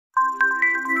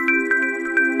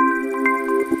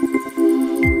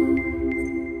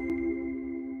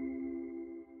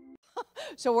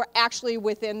So we're actually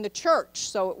within the church,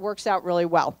 so it works out really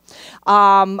well.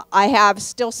 I have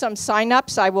still some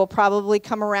sign-ups. I will probably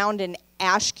come around and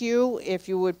ask you if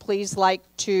you would please like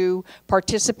to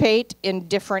participate in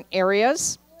different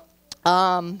areas.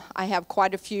 I have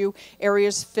quite a few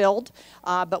areas filled,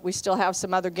 but we still have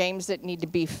some other games that need to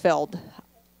be filled.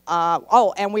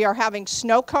 And we are having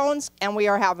snow cones, and we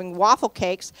are having waffle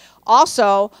cakes,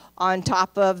 also on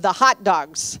top of the hot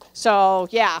dogs. So,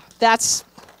 yeah, that's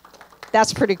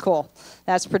pretty cool.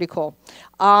 That's pretty cool.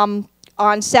 On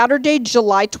Saturday,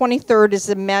 July 23rd is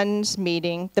the men's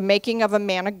meeting, the Making of a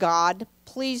Man of God.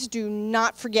 Please do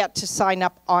not forget to sign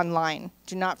up online.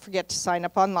 Do not forget to sign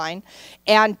up online.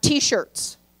 And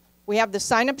T-shirts. We have the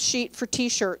sign-up sheet for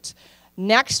T-shirts.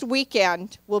 Next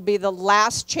weekend will be the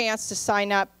last chance to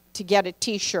sign up to get a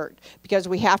T-shirt, because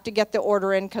we have to get the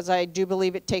order in, because I do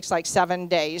believe it takes like 7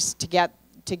 days to get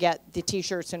the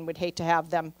T-shirts, and would hate to have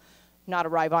them not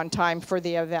arrive on time for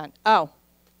the event. Oh.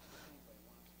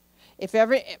 If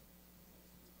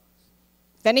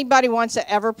anybody wants an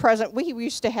EverPresent, we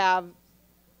used to have,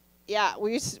 yeah,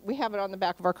 we have it on the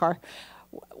back of our car.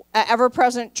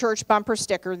 EverPresent church bumper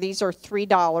sticker. These are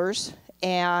 $3,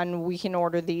 and we can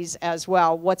order these as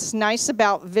well. What's nice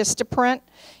about Vistaprint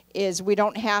is we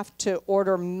don't have to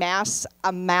order mass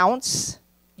amounts.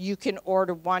 You can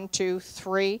order 1, 2,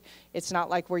 3. It's not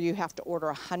like where you have to order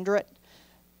 100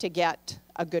 to get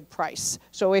a good price.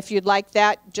 So if you'd like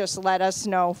that, just let us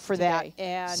know for that.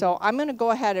 And so I'm going to go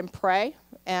ahead and pray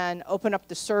and open up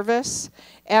the service.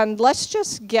 And let's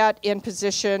just get in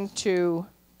position to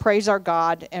praise our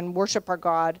God and worship our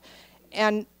God.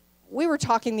 And we were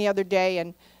talking the other day,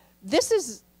 and this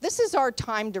is our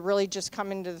time to really just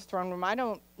come into the throne room. I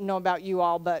don't know about you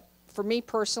all, but for me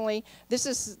personally, this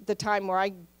is the time where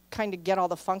I kind of get all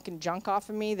the funk and junk off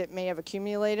of me that may have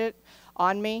accumulated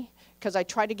on me, because I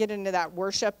try to get into that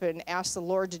worship and ask the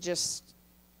Lord to just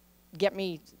get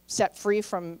me set free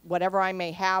from whatever I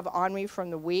may have on me from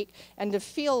the week, and to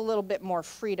feel a little bit more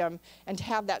freedom and to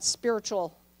have that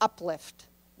spiritual uplift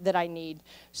that I need.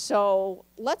 So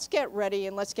let's get ready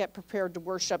and let's get prepared to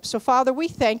worship. So Father, we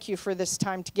thank you for this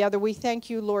time together. We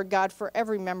thank you, Lord God, for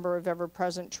every member of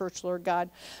EverPresent Church, Lord God.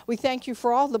 We thank you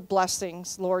for all the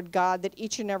blessings, Lord God, that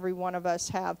each and every one of us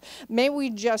have. May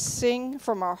we just sing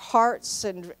from our hearts,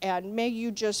 and may you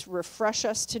just refresh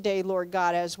us today, Lord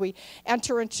God, as we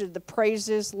enter into the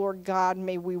praises, Lord God.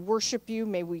 May we worship you.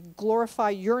 May we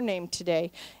glorify your name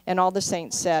today. And all the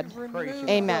saints said,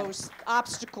 amen. Those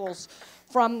obstacles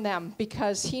from them,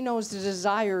 because he knows the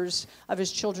desires of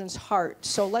his children's heart.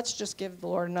 So let's just give the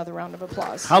Lord another round of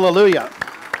applause. Hallelujah.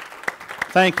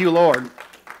 Thank you, Lord.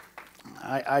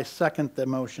 I second the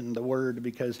motion, the word,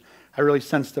 because I really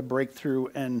sensed a breakthrough,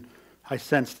 and I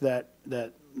sensed that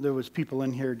there was people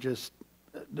in here just,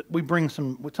 we bring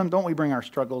don't we bring our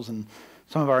struggles and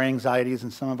some of our anxieties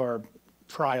and some of our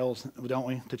trials, don't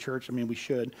we, to church? I mean, we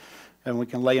should. And we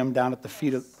can lay them down at the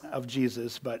feet of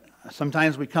Jesus. But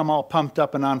sometimes we come all pumped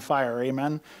up and on fire,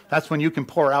 amen? That's when you can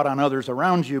pour out on others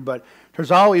around you. But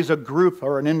there's always a group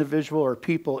or an individual or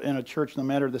people in a church, no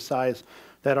matter the size,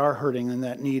 that are hurting and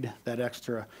that need that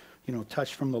extra,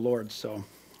 touch from the Lord. So,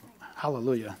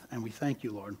 hallelujah. And we thank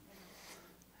you, Lord.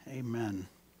 Amen.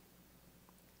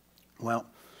 Well,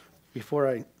 before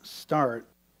I start,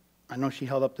 I know she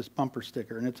held up this bumper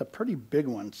sticker, and it's a pretty big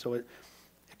one, so it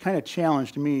kind of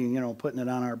challenged me, putting it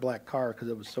on our black car because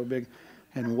it was so big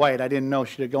and white. I didn't know,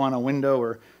 should it go on a window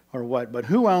or what? But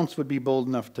who else would be bold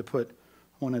enough to put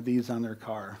one of these on their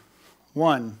car?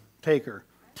 1 taker.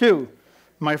 2,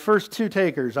 my first 2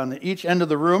 takers on each end of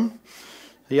the room,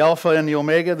 the Alpha and the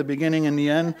Omega, the beginning and the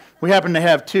end. We happen to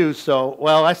have 2, so,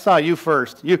 well, I saw you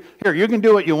first. You can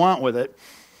do what you want with it.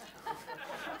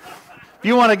 If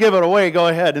you want to give it away, go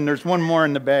ahead. And there's one more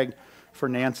in the bag for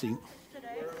Nancy.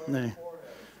 Today?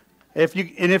 If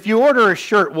you order a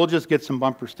shirt, we'll just get some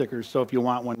bumper stickers. So if you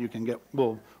want one, you can get.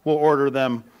 We'll order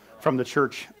them from the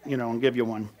church, and give you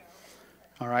one.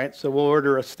 All right. So we'll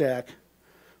order a stack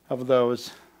of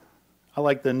those. I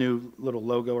like the new little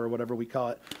logo or whatever we call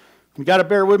it. You got to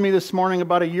bear with me this morning.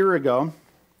 About a year ago,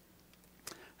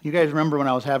 you guys remember when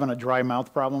I was having a dry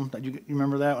mouth problem? You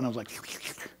remember that? When I was like,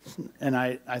 and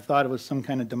I thought it was some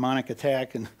kind of demonic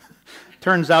attack, and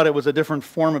turns out it was a different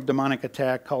form of demonic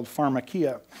attack called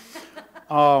pharmakia.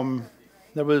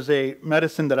 There was a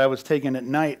medicine that I was taking at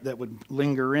night that would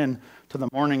linger in to the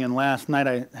morning, and last night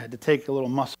I had to take a little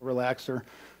muscle relaxer,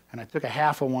 and I took a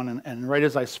half of one, and right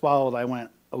as I swallowed, I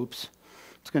went, oops,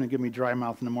 it's going to give me dry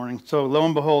mouth in the morning. So lo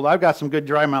and behold, I've got some good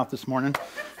dry mouth this morning.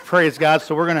 Praise God.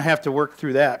 So we're going to have to work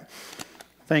through that.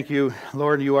 Thank you,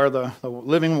 Lord. You are the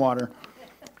living water.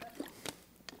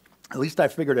 At least I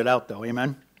figured it out, though.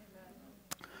 Amen?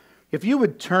 If you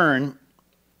would turn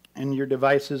in your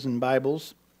devices and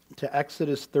Bibles to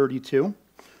Exodus 32.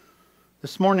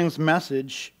 This morning's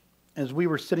message, as we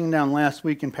were sitting down last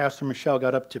week and Pastor Michelle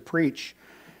got up to preach,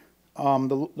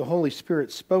 the Holy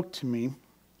Spirit spoke to me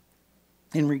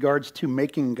in regards to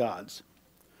making gods.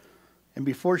 And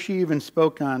before she even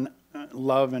spoke on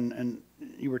love, and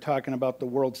you were talking about the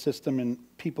world system and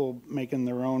people making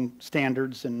their own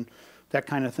standards and that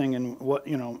kind of thing, and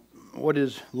what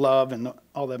is love and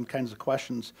all them kinds of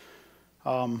questions,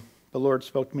 the Lord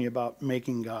spoke to me about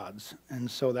making gods. And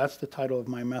so that's the title of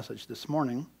my message this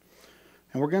morning.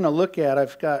 And we're going to look at,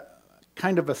 I've got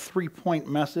kind of a 3-point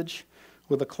message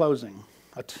with a closing.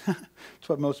 That's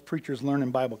what most preachers learn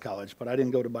in Bible college, but I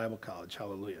didn't go to Bible college,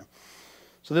 hallelujah.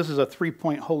 So this is a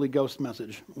 3-point Holy Ghost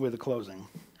message with a closing.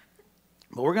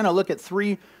 But we're going to look at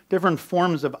 3 different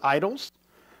forms of idols.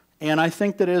 And I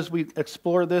think that as we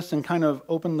explore this and kind of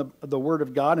open the Word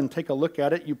of God and take a look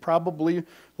at it, you probably,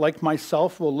 like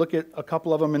myself, will look at a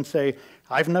couple of them and say,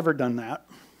 I've never done that.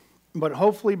 But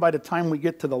hopefully by the time we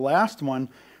get to the last one,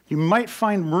 you might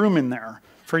find room in there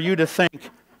for you to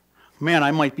think, man, I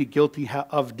might be guilty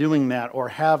of doing that or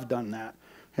have done that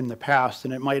in the past.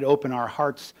 And it might open our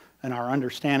hearts and our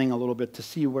understanding a little bit to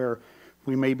see where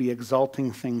we may be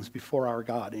exalting things before our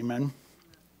God. Amen?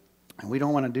 And we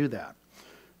don't want to do that.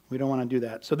 We don't want to do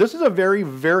that. So this is a very,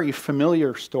 very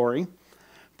familiar story,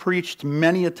 preached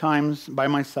many a times by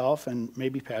myself and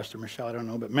maybe Pastor Michelle, I don't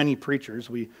know, but many preachers.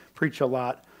 We preach a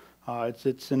lot.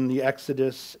 It's in the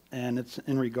Exodus, and it's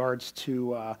in regards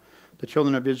to the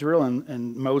children of Israel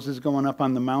and Moses going up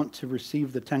on the mount to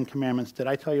receive the 10 Commandments. Did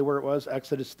I tell you where it was?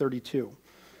 Exodus 32.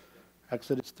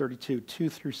 Exodus 32, 2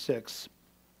 through 6.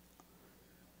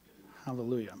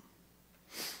 Hallelujah.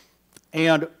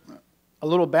 And a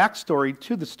little backstory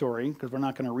to the story, because we're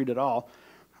not going to read it all.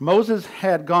 Moses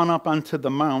had gone up onto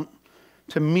the mount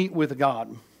to meet with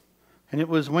God. And it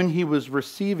was when he was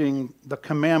receiving the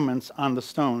commandments on the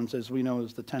stones, as we know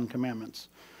as the 10 Commandments.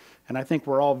 And I think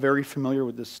we're all very familiar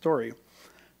with this story.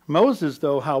 Moses,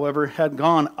 though, however, had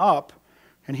gone up,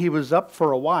 and he was up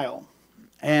for a while.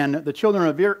 And the children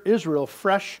of Israel,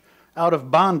 fresh out of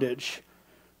bondage,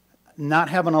 not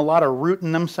having a lot of root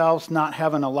in themselves, not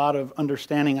having a lot of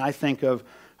understanding, I think, of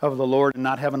the Lord, and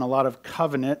not having a lot of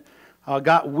covenant,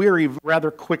 got weary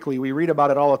rather quickly. We read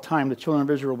about it all the time. The children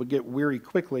of Israel would get weary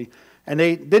quickly. And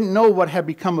they didn't know what had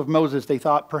become of Moses. They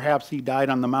thought perhaps he died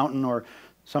on the mountain or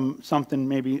something,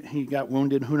 maybe he got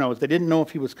wounded, who knows. They didn't know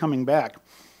if he was coming back.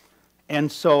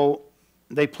 And so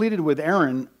they pleaded with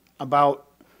Aaron about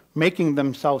making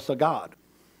themselves a god.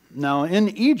 Now, in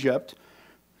Egypt,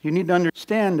 you need to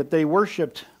understand that they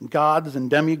worshipped gods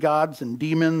and demigods and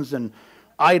demons and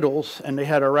idols, and they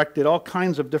had erected all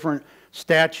kinds of different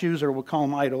statues, or we'll call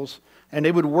them idols, and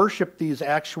they would worship these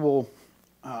actual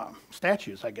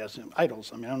statues, I guess,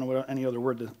 idols. I mean, I don't know what any other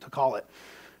word to call it.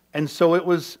 And so it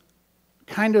was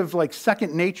kind of like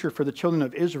second nature for the children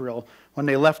of Israel when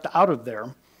they left out of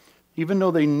there. Even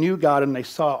though they knew God and they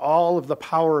saw all of the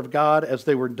power of God as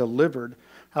they were delivered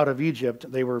out of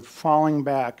Egypt, they were falling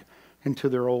back into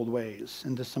their old ways,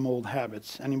 into some old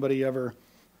habits. Anybody ever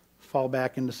fall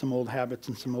back into some old habits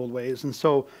and some old ways? And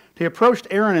so they approached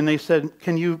Aaron and they said,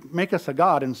 can you make us a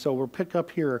god? And so we'll pick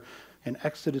up here in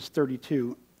Exodus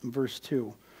 32, verse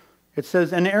 2. It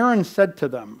says, and Aaron said to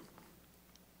them,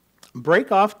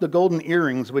 break off the golden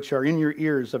earrings which are in your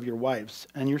ears of your wives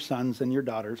and your sons and your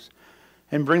daughters,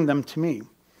 and bring them to me.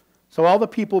 So all the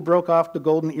people broke off the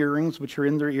golden earrings which are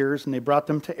in their ears, and they brought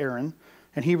them to Aaron.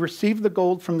 And he received the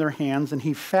gold from their hands, and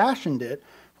he fashioned it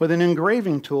with an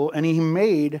engraving tool, and he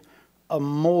made a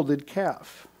molded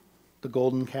calf. The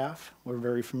golden calf, we're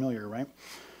very familiar, right?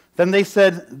 Then they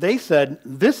said,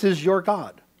 this is your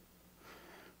God,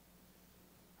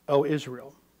 O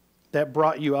Israel, that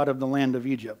brought you out of the land of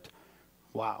Egypt.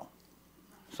 Wow.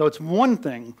 So it's one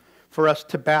thing for us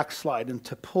to backslide and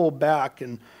to pull back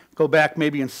and go back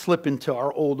maybe and slip into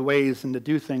our old ways and to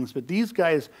do things. But these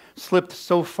guys slipped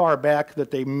so far back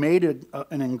that they made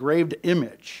an engraved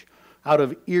image out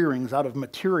of earrings, out of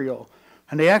material.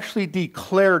 And they actually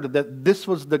declared that this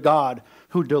was the God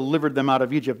who delivered them out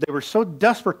of Egypt. They were so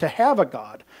desperate to have a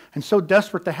God and so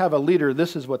desperate to have a leader,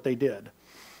 this is what they did,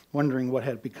 wondering what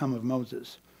had become of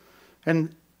Moses.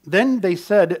 And then they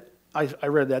said, I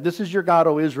read that, this is your God,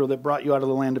 O Israel, that brought you out of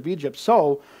the land of Egypt.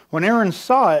 So when Aaron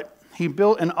saw it, he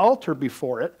built an altar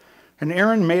before it, and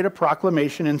Aaron made a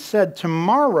proclamation and said,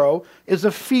 tomorrow is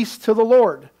a feast to the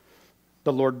Lord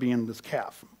being this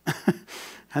calf.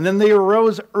 And then they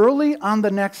arose early on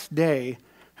the next day,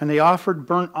 and they offered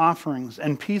burnt offerings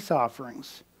and peace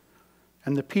offerings.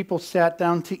 And the people sat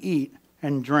down to eat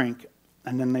and drink,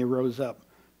 and then they rose up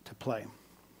to play.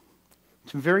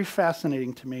 It's very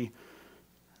fascinating to me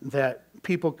that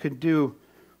people could do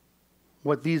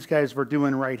what these guys were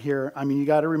doing right here. I mean, you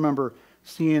got to remember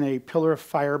seeing a pillar of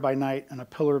fire by night and a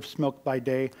pillar of smoke by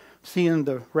day, seeing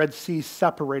the Red Sea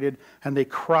separated, and they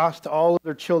crossed, all of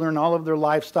their children, all of their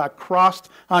livestock, crossed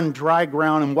on dry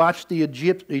ground and watched the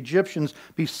Egyptians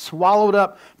be swallowed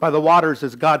up by the waters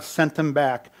as God sent them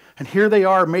back. And here they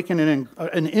are making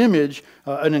an image,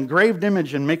 an engraved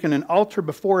image, and making an altar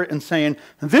before it and saying,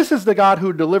 this is the God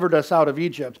who delivered us out of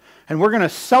Egypt. And we're going to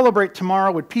celebrate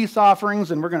tomorrow with peace offerings,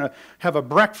 and we're going to have a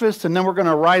breakfast, and then we're going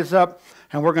to rise up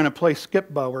and we're going to play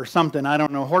skip bow or something, I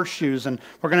don't know, horseshoes, and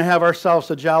we're going to have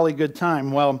ourselves a jolly good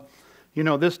time. Well, you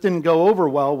know, this didn't go over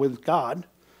well with God.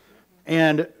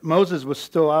 And Moses was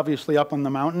still obviously up on the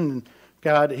mountain, and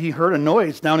God, he heard a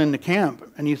noise down in the camp,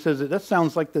 and he says, that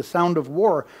sounds like the sound of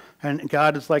war. And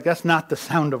God is like, that's not the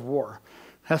sound of war.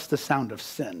 That's the sound of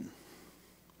sin.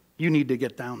 You need to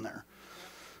get down there.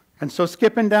 And so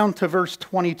skipping down to verse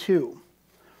 22,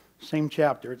 same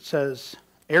chapter, it says,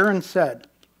 Aaron said,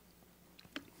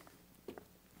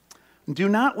 do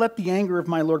not let the anger of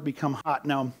my Lord become hot.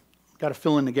 Now, got to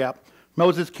fill in the gap.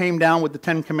 Moses came down with the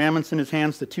 10 Commandments in his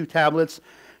hands, the 2 tablets,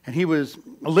 and he was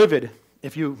livid,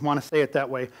 if you want to say it that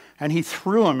way. And he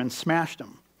threw them and smashed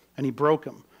them, and he broke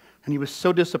them. And he was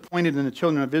so disappointed in the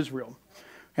children of Israel.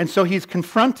 And so he's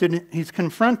confronting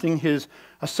his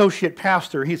associate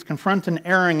pastor. He's confronting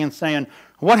Aaron and saying,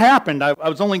 what happened? I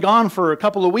was only gone for a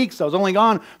couple of weeks. I was only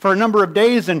gone for a number of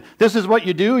days, and this is what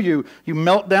you do. You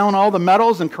melt down all the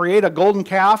metals and create a golden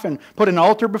calf and put an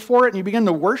altar before it, and you begin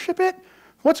to worship it?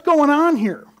 What's going on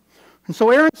here? And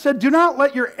so Aaron said, do not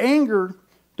let the anger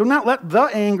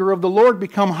of the Lord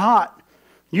become hot.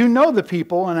 You know the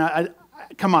people, and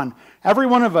come on. Every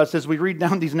one of us, as we read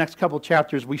down these next couple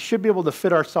chapters, we should be able to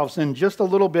fit ourselves in just a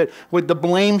little bit with the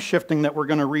blame shifting that we're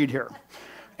going to read here.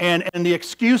 And the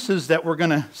excuses that we're going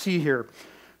to see here.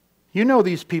 You know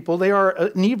these people. They are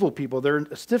an evil people. They're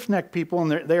stiff-necked people,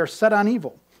 and they are set on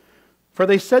evil. For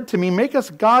they said to me, make us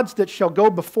gods that shall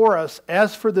go before us.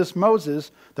 As for this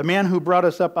Moses, the man who brought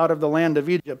us up out of the land of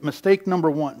Egypt. Mistake number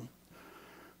 1.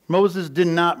 Moses did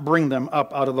not bring them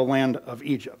up out of the land of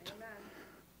Egypt.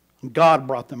 God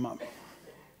brought them up.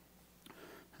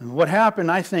 And what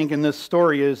happened, I think, in this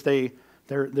story is their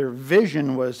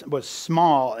vision was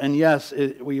small. And yes,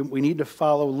 we need to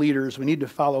follow leaders. We need to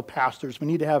follow pastors. We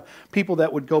need to have people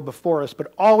that would go before us.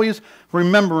 But always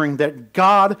remembering that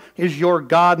God is your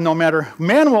God no matter.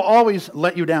 Man will always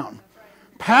let you down.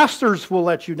 Pastors will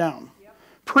let you down.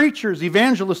 Preachers,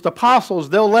 evangelists,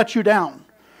 apostles, they'll let you down.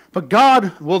 But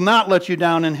God will not let you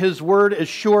down, and His word is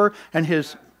sure, and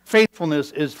His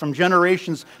faithfulness is from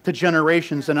generations to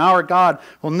generations, and our God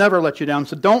will never let you down.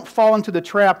 So don't fall into the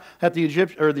trap that the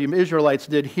Israelites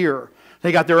did here.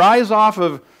 They got their eyes off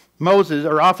of Moses,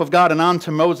 or off of God and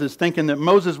onto Moses, thinking that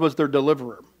Moses was their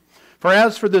deliverer. For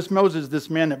as for this Moses, this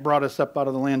man that brought us up out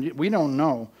of the land, we don't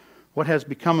know what has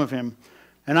become of him.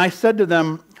 And I said to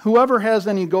them, whoever has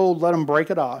any gold, let him break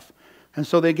it off. And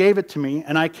so they gave it to me,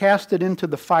 and I cast it into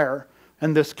the fire,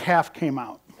 and this calf came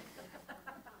out.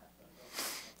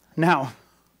 Now,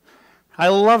 I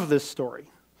love this story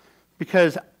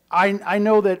because I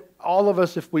know that all of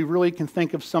us, if we really can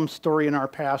think of some story in our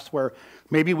past where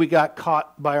maybe we got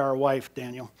caught by our wife,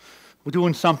 Daniel,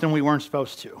 doing something we weren't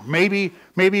supposed to.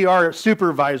 Maybe our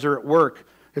supervisor at work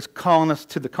is calling us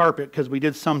to the carpet because we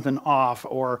did something off,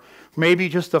 or maybe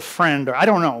just a friend, or I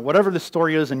don't know, whatever the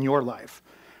story is in your life.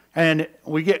 And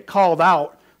we get called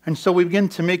out, and so we begin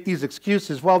to make these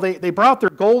excuses. Well, they brought their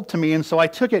gold to me, and so I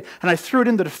took it and I threw it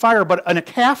into the fire, and a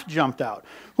calf jumped out.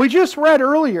 We just read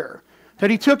earlier that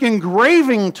he took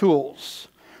engraving tools,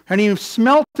 and he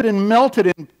smelted and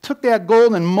melted and took that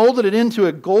gold and molded it into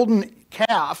a golden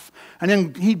calf, and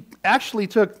then he actually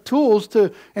took tools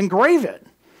to engrave it.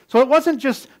 So it wasn't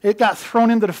just it got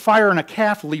thrown into the fire and a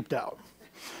calf leaped out.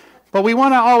 But we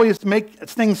want to always make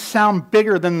things sound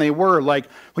bigger than they were. Like,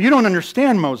 well, you don't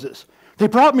understand, Moses. They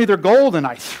brought me their gold, and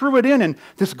I threw it in, and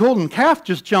this golden calf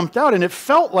just jumped out, and it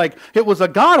felt like it was a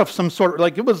god of some sort.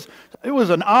 Like it was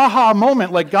an aha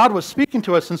moment, like God was speaking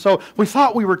to us, and so we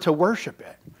thought we were to worship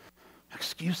it.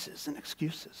 Excuses and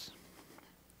excuses.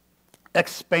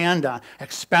 Expound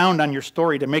on your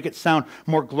story to make it sound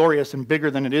more glorious and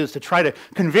bigger than it is, to try to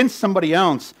convince somebody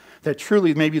else that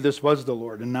truly maybe this was the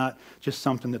Lord and not just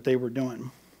something that they were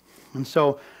doing. And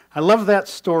so I love that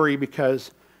story because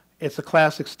it's a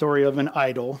classic story of an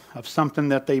idol, of something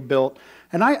that they built.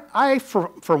 And I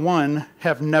for one,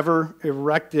 have never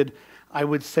erected, I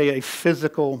would say, a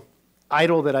physical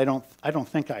idol that I don't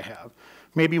think I have.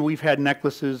 Maybe we've had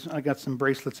necklaces. I got some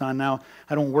bracelets on now.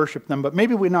 I don't worship them, but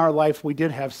maybe in our life we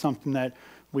did have something that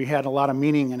we had a lot of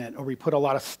meaning in it, or we put a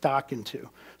lot of stock into.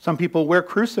 Some people wear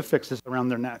crucifixes around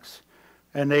their necks,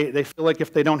 and they feel like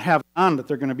if they don't have it on, that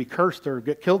they're going to be cursed or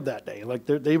get killed that day. Like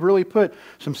they really put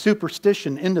some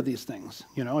superstition into these things.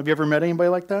 You know, have you ever met anybody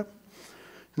like that?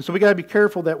 And so we got to be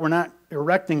careful that we're not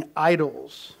erecting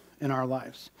idols in our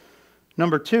lives.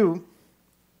 Number two,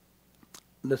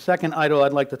 the second idol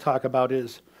I'd like to talk about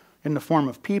is in the form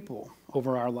of people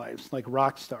over our lives, like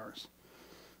rock stars,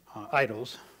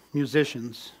 idols,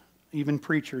 musicians, even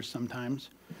preachers sometimes,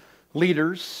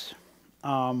 leaders.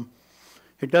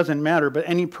 It doesn't matter, but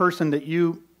any person that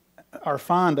you are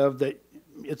fond of, that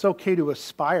it's okay to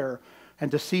aspire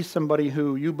and to see somebody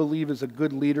who you believe is a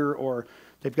good leader, or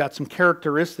they've got some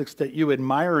characteristics that you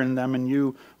admire in them and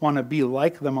you want to be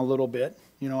like them a little bit.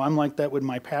 You know, I'm like that with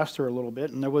my pastor a little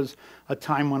bit, and there was a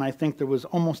time when I think there was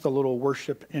almost a little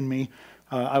worship in me.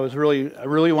 I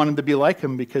really wanted to be like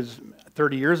him, because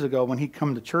 30 years ago when he'd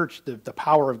come to church, the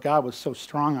power of God was so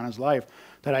strong on his life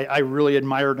that I really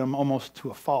admired him almost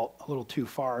to a fault, a little too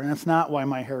far. And that's not why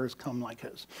my hair has come like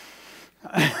his.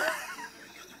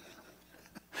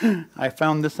 I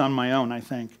found this on my own, I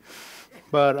think.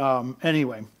 But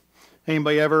anyway,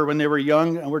 anybody ever, when they were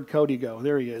young, where'd Cody go?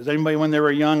 There he is. Anybody when they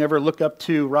were young ever look up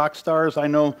to rock stars? I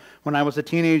know when I was a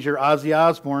teenager, Ozzy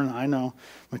Osbourne, I know,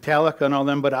 Metallica and all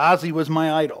them, but Ozzy was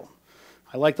my idol.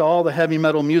 I liked all the heavy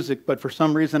metal music, but for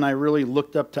some reason I really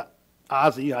looked up to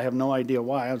Ozzy. I have no idea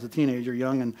why. I was a teenager,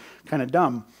 young and kind of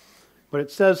dumb. But it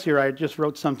says here, I just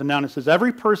wrote something down. It says,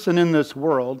 every person in this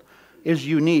world is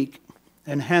unique,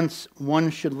 and hence one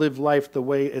should live life the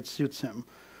way it suits him.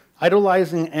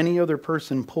 Idolizing any other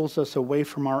person pulls us away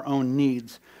from our own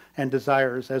needs and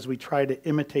desires as we try to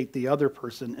imitate the other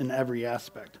person in every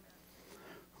aspect.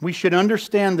 We should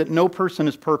understand that no person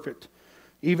is perfect.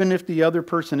 Even if the other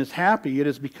person is happy, it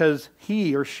is because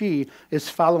he or she is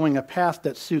following a path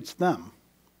that suits them.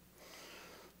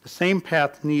 The same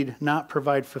path need not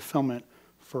provide fulfillment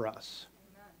for us.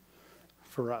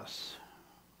 For us.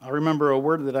 I remember a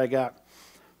word that I got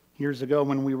years ago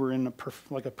when we were in a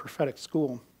prophetic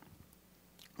school,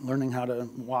 learning how to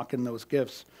walk in those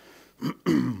gifts.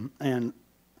 And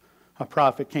a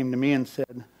prophet came to me and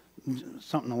said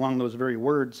something along those very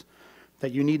words,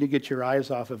 that you need to get your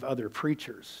eyes off of other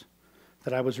preachers.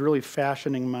 That I was really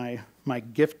fashioning my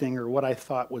gifting, or what I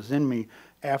thought was in me,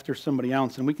 after somebody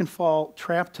else. And we can fall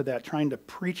trapped to that, trying to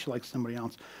preach like somebody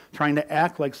else, trying to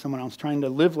act like someone else, trying to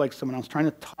live like someone else, trying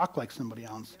to talk like somebody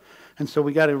else. And so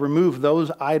we got to remove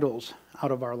those idols out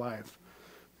of our life.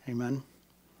 Amen.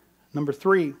 Number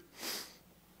three,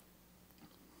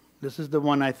 this is the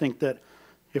one I think that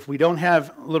if we don't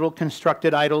have little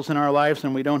constructed idols in our lives,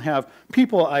 and we don't have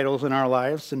people idols in our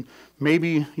lives, and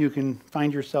maybe you can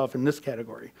find yourself in this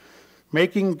category.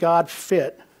 Making God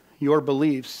fit your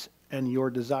beliefs and your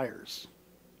desires.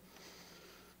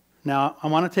 Now, I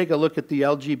want to take a look at the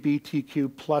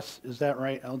LGBTQ plus, is that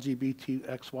right?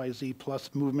 LGBTXYZ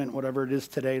plus movement, whatever it is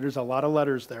today. There's a lot of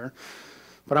letters there.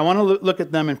 But I want to look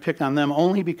at them and pick on them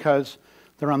only because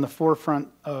they're on the forefront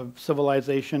of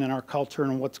civilization and our culture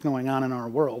and what's going on in our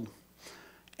world.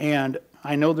 And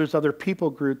I know there's other people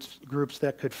groups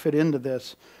that could fit into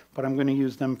this, but I'm going to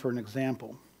use them for an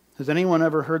example. Has anyone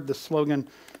ever heard the slogan,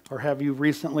 or have you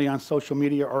recently on social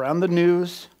media or on the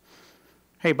news?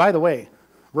 Hey, by the way,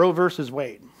 Roe versus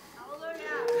Wade.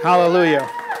 Hallelujah. Hallelujah.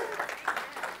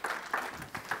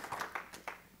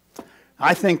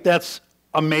 I think that's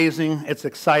amazing. It's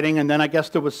exciting. And then I guess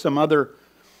there was some other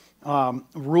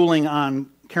ruling on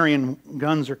carrying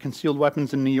guns or concealed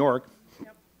weapons in New York,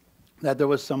 that there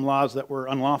was some laws that were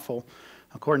unlawful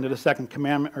according to the Second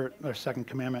Amendment,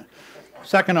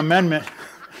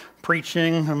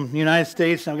 preaching in the United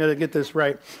States. I'm going to get this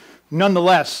right.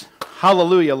 Nonetheless,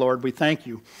 hallelujah, Lord, we thank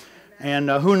you. And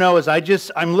who knows,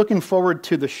 I'm looking forward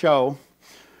to the show,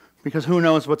 because who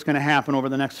knows what's going to happen over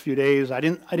the next few days. I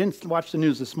didn't watch the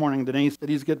news this morning. Did any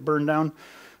cities get burned down?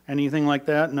 Anything like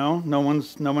that? No? No one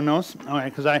knows? All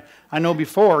right, because I know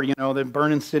before, the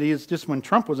burning cities, just when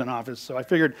Trump was in office, so I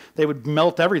figured they would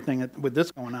melt everything with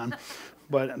this going on.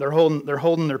 But they're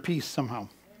holding their peace somehow. Amen.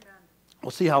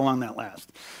 We'll see how long that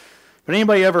lasts. But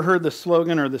anybody ever heard the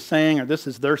slogan or the saying, or this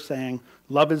is their saying,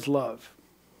 love is love.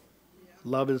 Yeah.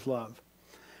 Love is love.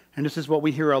 And this is what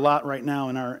we hear a lot right now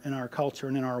in our culture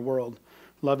and in our world.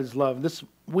 Love is love. This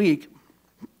week,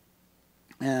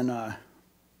 and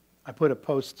I put a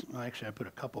post, actually I put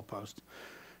a couple posts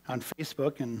on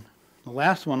Facebook, and the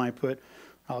last one I put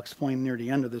I'll explain near the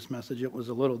end of this message. It was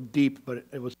a little deep, but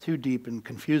it was too deep and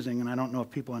confusing, and I don't know if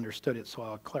people understood it, so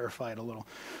I'll clarify it a little.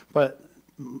 But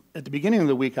at the beginning of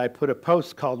the week, I put a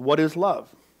post called, "What is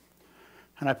Love?"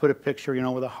 And I put a picture,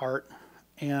 with a heart.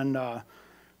 And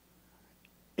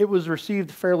it was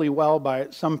received fairly well by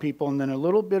some people, and then a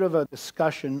little bit of a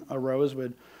discussion arose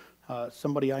with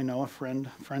somebody I know, a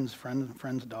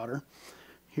friend's daughter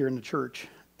here in the church.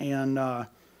 And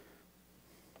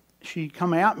she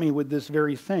come at me with this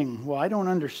very thing. Well, I don't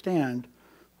understand.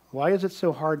 Why is it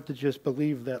so hard to just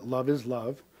believe that love is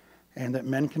love and that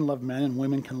men can love men and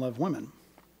women can love women?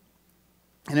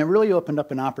 And it really opened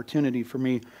up an opportunity for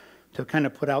me to kind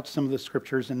of put out some of the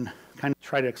scriptures and kind of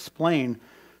try to explain,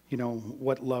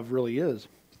 what love really is.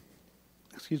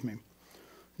 Excuse me.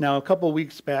 Now, a couple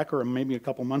weeks back, or maybe a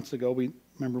couple months ago,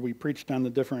 we preached on the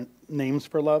different names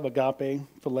for love: agape,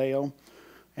 phileo,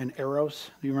 and eros.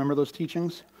 Do you remember those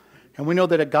teachings? And we know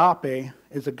that agape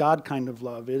is a God kind of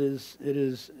love. It's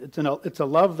a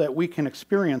love that we can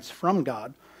experience from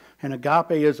God. And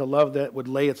agape is a love that would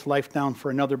lay its life down for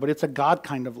another, but it's a God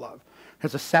kind of love.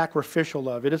 It's a sacrificial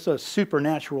love. It is a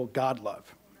supernatural God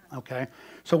love. Okay?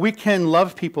 So we can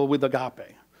love people with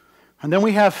agape. And then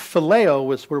we have phileo,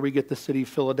 which is where we get the city of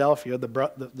Philadelphia,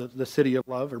 the city of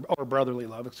love, or brotherly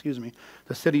love,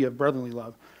 the city of brotherly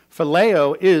love.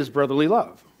 Phileo is brotherly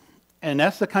love. And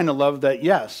that's the kind of love that,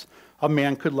 yes, a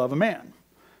man could love a man.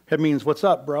 It means, what's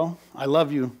up, bro? I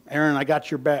love you. Aaron, I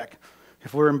got your back.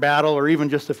 If we're in battle, or even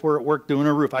just if we're at work doing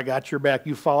a roof, I got your back.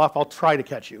 You fall off, I'll try to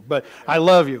catch you. But I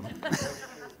love you.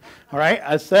 All right?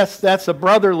 That's a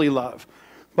brotherly love.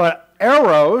 But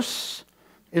eros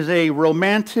is a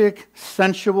romantic,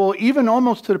 sensual, even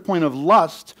almost to the point of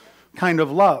lust kind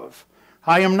of love.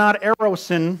 I am not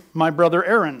erosing my brother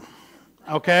Aaron.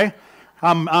 Okay?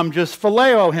 I'm just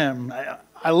phileo him.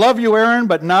 I love you, Aaron,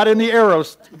 but not in the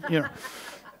eros.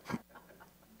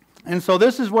 And so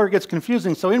this is where it gets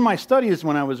confusing. So in my studies,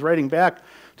 when I was writing back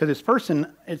to this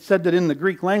person, it said that in the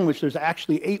Greek language, there's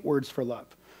actually 8 words for love.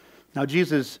 Now,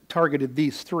 Jesus targeted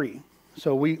these 3.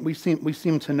 So we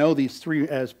seem to know these 3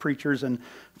 as preachers and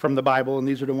from the Bible, and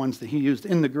these are the ones that he used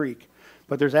in the Greek.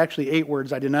 But there's actually 8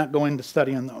 words. I did not go into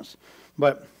studying those.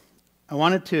 But I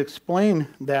wanted to explain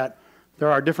that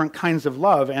there are different kinds of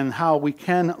love and how we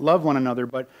can love one another,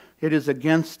 but it is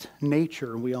against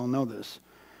nature. We all know this.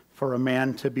 For a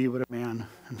man to be with a man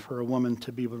and for a woman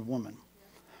to be with a woman.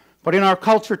 But in our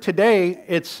culture today,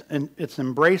 it's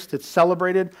embraced, it's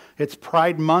celebrated, it's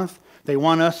Pride Month. They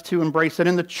want us to embrace it.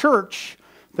 In the church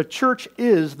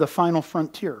is the final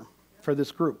frontier for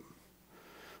this group.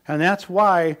 And that's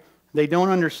why they don't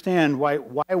understand why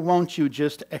won't you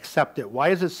just accept it? Why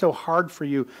is it so hard for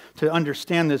you to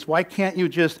understand this? Why can't you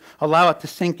just allow it to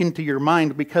sink into your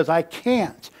mind? Because I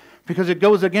can't. Because it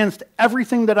goes against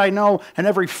everything that I know and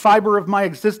every fiber of my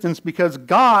existence, because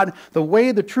God, the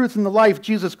way, the truth, and the life,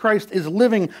 Jesus Christ, is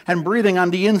living and breathing on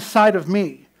the inside of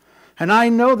me. And I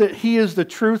know that He is the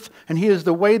truth and He is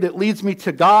the way that leads me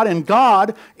to God, and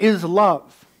God is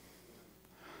love.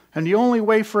 And the only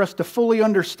way for us to fully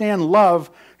understand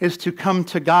love is to come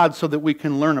to God so that we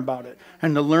can learn about it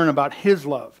and to learn about His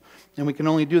love. And we can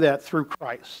only do that through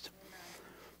Christ.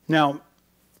 Now,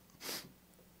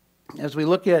 as we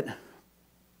look at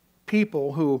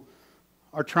people who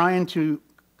are trying to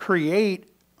create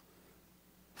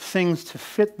things to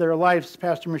fit their lives,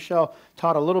 Pastor Michelle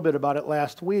taught a little bit about it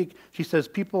last week. She says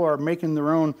people are making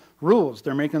their own rules.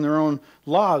 They're making their own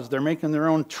laws. They're making their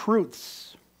own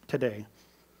truths today.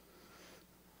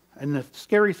 And the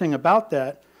scary thing about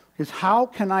that is, how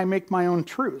can I make my own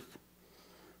truth?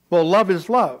 Well, love is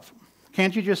love.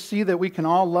 Can't you just see that we can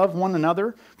all love one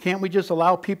another? Can't we just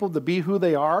allow people to be who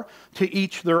they are? To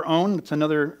each their own. It's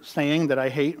another saying that I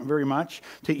hate very much.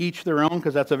 To each their own,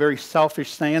 because that's a very selfish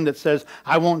saying that says,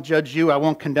 I won't judge you, I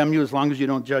won't condemn you as long as you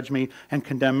don't judge me and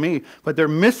condemn me. But they're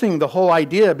missing the whole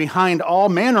idea behind all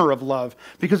manner of love.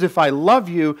 Because if I love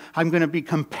you, I'm going to be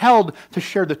compelled to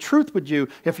share the truth with you.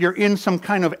 If you're in some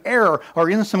kind of error or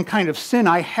in some kind of sin,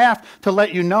 I have to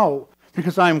let you know,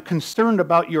 because I'm concerned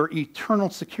about your eternal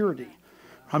security.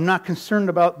 I'm not concerned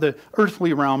about the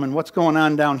earthly realm and what's going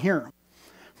on down here.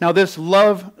 Now, this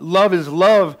love is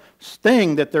love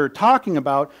thing that they're talking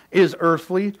about is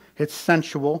earthly, it's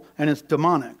sensual, and it's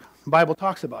demonic. The Bible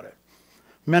talks about it.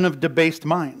 Men of debased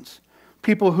minds.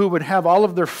 People who would have all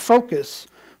of their focus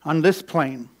on this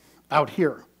plane out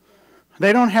here.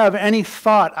 They don't have any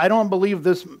thought. I don't believe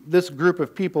this group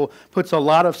of people puts a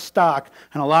lot of stock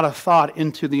and a lot of thought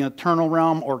into the eternal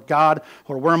realm or God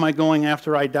or where am I going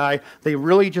after I die. They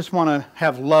really just want to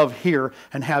have love here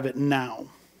and have it now.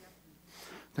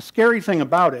 The scary thing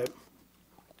about it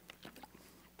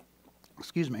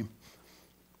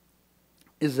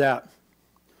is that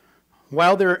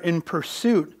while they're in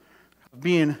pursuit of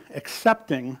being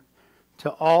accepting to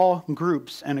all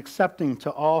groups and accepting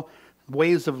to all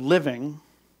ways of living,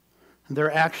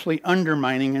 they're actually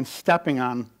undermining and stepping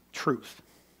on truth.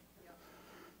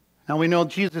 Now we know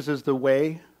Jesus is the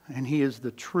way, and he is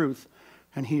the truth,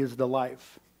 and he is the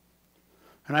life.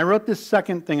 And I wrote this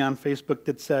second thing on Facebook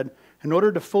that said, in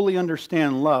order to fully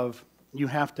understand love, you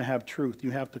have to have truth.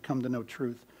 You have to come to know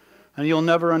truth. And you'll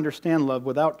never understand love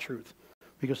without truth,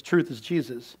 because truth is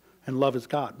Jesus and love is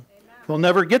God. Amen. We'll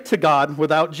never get to God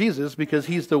without Jesus, because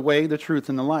he's the way, the truth,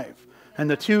 and the life. And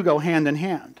the two go hand in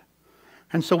hand.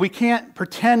 And so we can't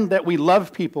pretend that we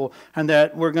love people and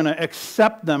that we're going to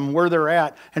accept them where they're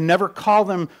at and never call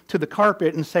them to the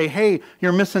carpet and say, hey,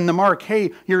 you're missing the mark.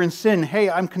 Hey, you're in sin. Hey,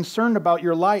 I'm concerned about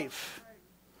your life.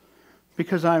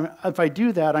 Because if I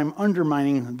do that, I'm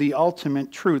undermining the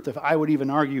ultimate truth. If I would even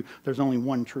argue there's only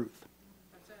one truth.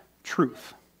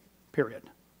 Truth, period.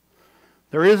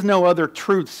 There is no other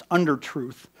truths under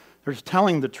truth. There's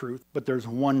telling the truth, but there's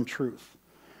one truth.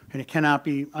 And it cannot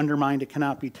be undermined, it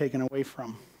cannot be taken away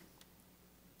from.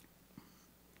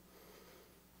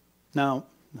 Now,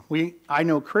 I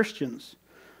know Christians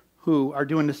who are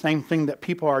doing the same thing that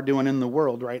people are doing in the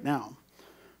world right now.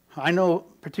 I know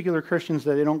particular Christians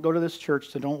that they don't go to this church,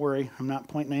 so don't worry, I'm not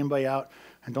pointing anybody out,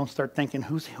 and don't start thinking,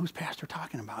 who's pastor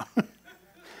talking about?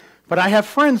 But I have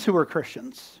friends who are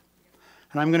Christians,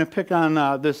 and I'm going to pick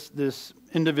on this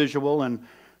individual, and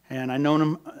I know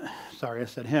him. Sorry, I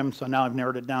said him, so now I've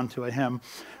narrowed it down to a him.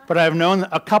 But I've known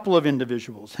a couple of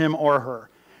individuals, him or her,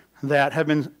 that have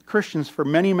been Christians for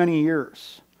many, many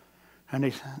years, and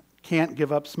they can't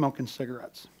give up smoking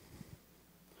cigarettes.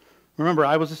 Remember,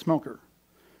 I was a smoker.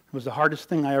 It was the hardest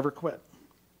thing I ever quit.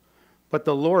 But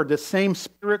the Lord, the same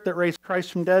Spirit that raised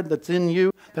Christ from dead, that's in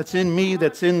you, that's in me,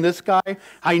 that's in this guy,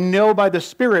 I know by the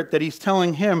Spirit that he's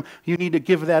telling him, you need to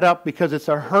give that up because it's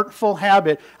a hurtful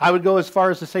habit. I would go as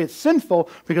far as to say it's sinful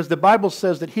because the Bible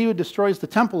says that he who destroys the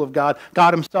temple of God,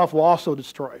 God himself will also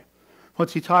destroy.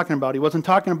 What's he talking about? He wasn't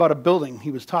talking about a building.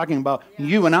 He was talking about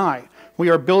you and I. We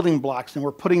are building blocks, and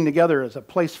we're putting together as a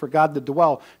place for God to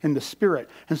dwell in the Spirit.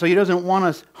 And so he doesn't want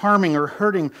us harming or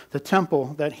hurting the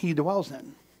temple that he dwells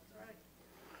in.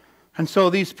 And so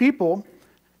these people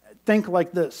think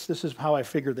like this. This is how I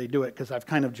figure they do it, because I've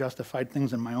kind of justified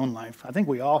things in my own life. I think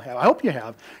we all have. I hope you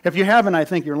have. If you haven't, I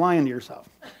think you're lying to yourself.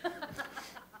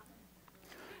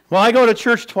 Well, I go to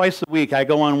church twice a week. I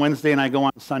go on Wednesday and I go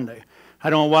on Sunday. I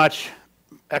don't watch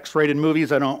X-rated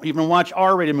movies. I don't even watch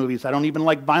R-rated movies. I don't even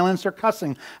like violence or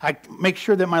cussing. I make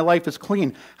sure that my life is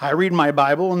clean. I read my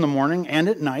Bible in the morning and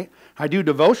at night. I do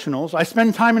devotionals. I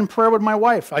spend time in prayer with my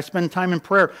wife. I spend time in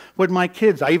prayer with my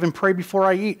kids. I even pray before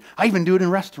I eat. I even do it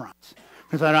in restaurants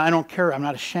because I don't care. I'm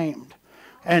not ashamed.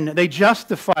 And they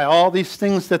justify all these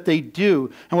things that they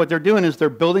do. And what they're doing is they're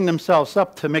building themselves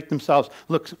up to make themselves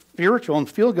look spiritual and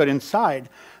feel good inside.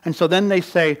 And so then they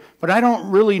say, but I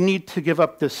don't really need to give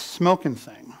up this smoking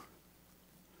thing.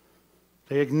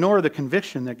 They ignore the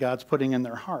conviction that God's putting in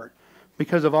their heart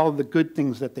because of all the good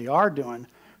things that they are doing.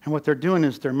 And what they're doing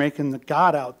is they're making the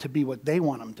God out to be what they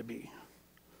want him to be.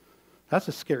 That's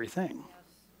a scary thing.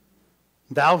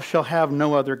 Thou shalt have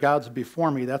no other gods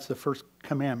before me. That's the first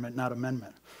commandment, not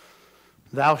amendment.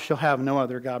 Thou shalt have no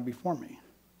other God before me.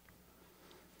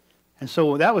 And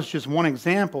so that was just one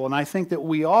example, and I think that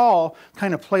we all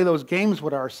kind of play those games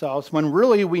with ourselves when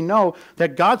really we know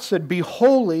that God said, be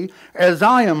holy as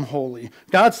I am holy.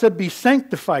 God said, be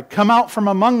sanctified, come out from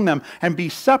among them and be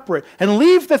separate and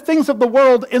leave the things of the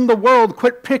world in the world.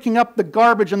 Quit picking up the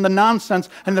garbage and the nonsense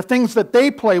and the things that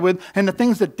they play with and the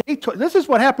things that they took. This is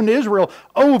what happened to Israel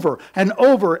over and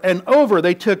over and over.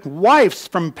 They took wives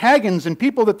from pagans and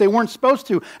people that they weren't supposed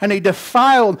to, and they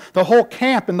defiled the whole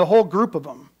camp and the whole group of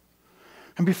them.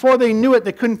 And before they knew it,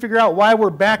 they couldn't figure out why we're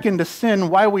back into sin,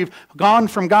 why we've gone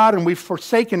from God and we've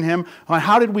forsaken him.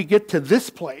 How did we get to this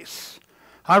place?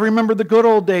 I remember the good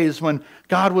old days when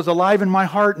God was alive in my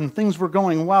heart and things were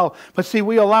going well. But see,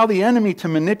 we allow the enemy to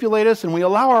manipulate us, and we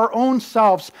allow our own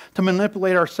selves to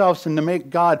manipulate ourselves and to make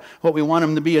God what we want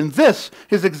him to be. And this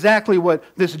is exactly what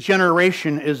this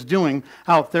generation is doing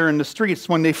out there in the streets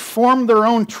when they form their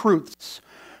own truths.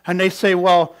 And they say,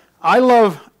 well, I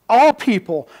love all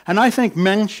people, and I think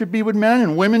men should be with men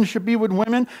and women should be with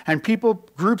women, and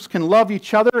groups can love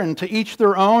each other and to each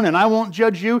their own, and I won't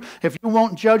judge you if you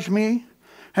won't judge me.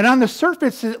 And on the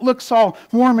surface it looks all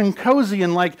warm and cozy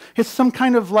and like it's some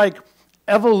kind of like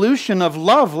evolution of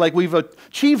love, like we've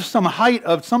achieved some height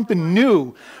of something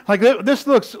new. Like this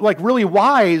looks like really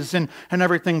wise and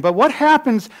everything. But what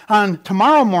happens on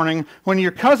tomorrow morning when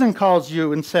your cousin calls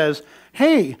you and says,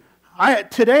 hey,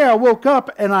 today I woke up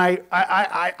and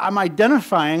I'm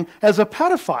identifying as a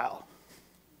pedophile.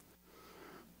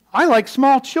 I like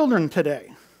small children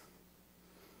today.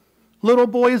 Little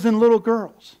boys and little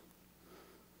girls.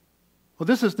 Well,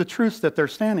 this is the truths that they're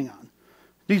standing on.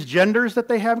 These genders that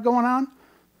they have going on,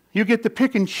 you get to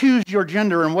pick and choose your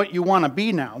gender and what you want to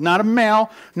be now. Not a male,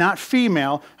 not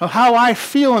female, how I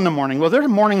feel in the morning. Well, there are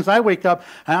mornings I wake up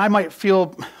and I might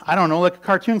feel, I don't know, like a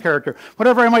cartoon character.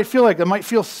 Whatever I might feel like. I might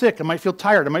feel sick. I might feel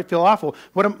tired. I might feel awful.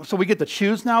 So we get to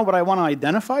choose now what I want to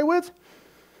identify with?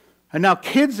 And now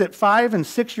kids at 5 and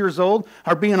 6 years old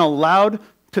are being allowed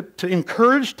to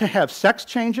encourage to have sex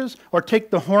changes or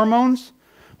take the hormones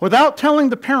without telling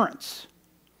the parents.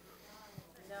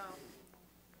 No.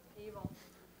 Evil.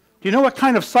 Do you know what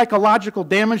kind of psychological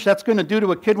damage that's going to do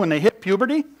to a kid when they hit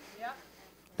puberty? Yep.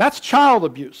 That's child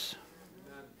abuse.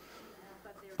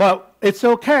 But it's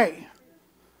okay.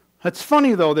 It's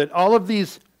funny, though, that all of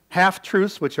these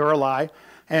half-truths, which are a lie,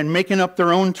 and making up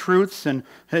their own truths and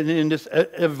this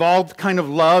evolved kind of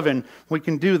love, and we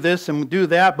can do this and do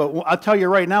that, but I'll tell you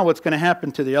right now what's going to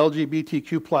happen to the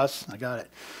LGBTQ+, I got it,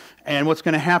 and what's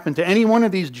going to happen to any one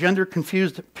of these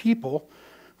gender-confused people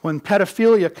when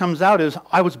pedophilia comes out is,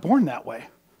 I was born that way.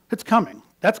 It's coming.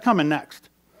 That's coming next.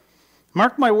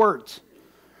 Mark my words.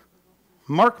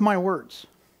 Mark my words.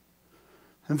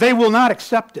 And they will not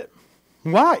accept it.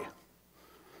 Why?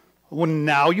 Well,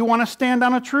 now you want to stand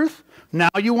on a truth? Now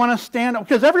you want to stand,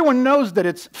 because everyone knows that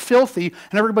it's filthy,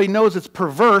 and everybody knows it's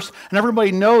perverse, and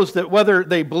everybody knows that whether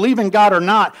they believe in God or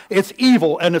not, it's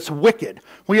evil and it's wicked.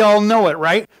 We all know it,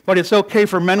 right? But it's okay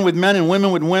for men with men and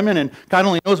women with women, and God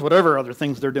only knows whatever other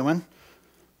things they're doing.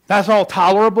 That's all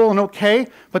tolerable and okay,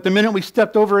 but the minute we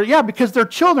stepped over it, yeah, because they're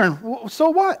children, so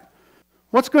what?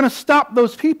 What's going to stop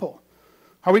those people?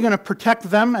 Are we going to protect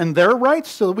them and their rights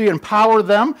so that we empower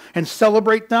them and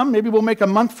celebrate them? Maybe we'll make a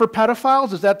month for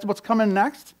pedophiles. Is that what's coming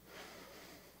next?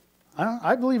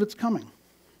 I believe it's coming.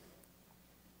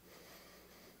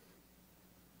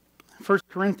 1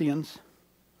 Corinthians.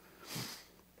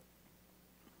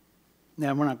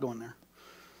 Yeah, we're not going there.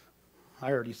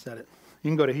 I already said it. You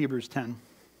can go to Hebrews 10.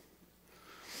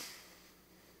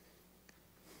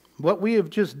 What we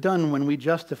have just done when we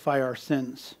justify our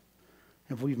sins,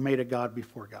 if we've made a God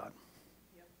before God.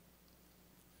 Yep.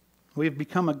 We've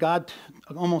become a God,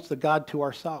 almost a God to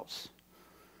ourselves.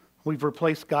 We've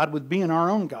replaced God with being our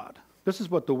own God. This is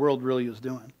what the world really is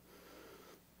doing.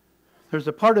 There's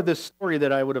a part of this story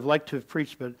that I would have liked to have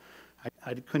preached, but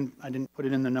I didn't put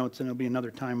it in the notes, and it'll be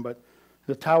another time, but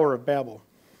the Tower of Babel.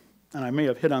 And I may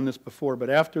have hit on this before, but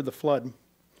after the flood,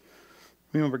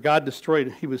 remember God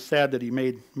destroyed, he was sad that he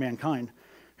made mankind,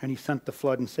 and he sent the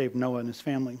flood and saved Noah and his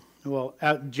family. Well,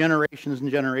 generations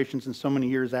and generations and so many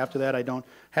years after that, I don't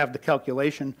have the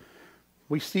calculation.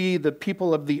 We see the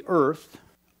people of the earth,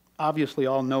 obviously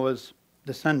all Noah's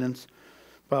descendants,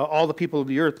 but all the people of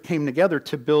the earth came together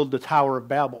to build the Tower of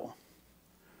Babel.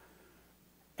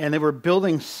 And they were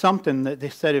building something that they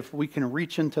said, if we can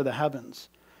reach into the heavens.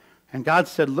 And God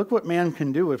said, look what man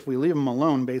can do if we leave them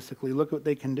alone, basically. Look what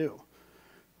they can do.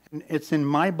 And it's in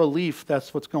my belief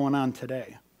that's what's going on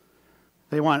today.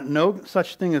 They want no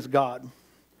such thing as God.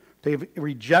 They've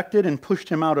rejected and pushed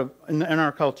him out of, in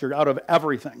our culture, out of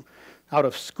everything. Out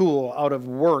of school, out of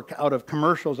work, out of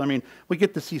commercials. I mean, we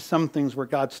get to see some things where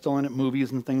God's still in it,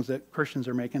 movies and things that Christians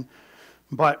are making.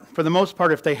 But for the most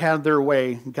part, if they had their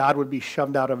way, God would be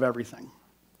shoved out of everything.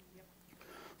 Yep.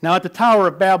 Now at the Tower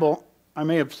of Babel, I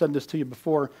may have said this to you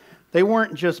before, they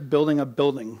weren't just building a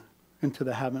building into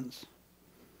the heavens.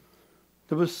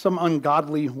 There was some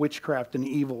ungodly witchcraft and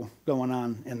evil going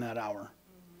on in that hour.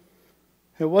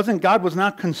 It wasn't, God was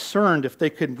not concerned if they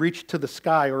could reach to the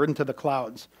sky or into the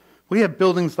clouds. We have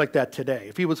buildings like that today.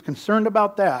 If he was concerned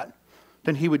about that,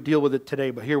 then he would deal with it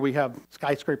today. But here we have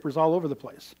skyscrapers all over the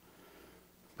place.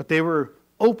 But they were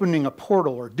opening a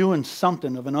portal or doing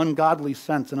something of an ungodly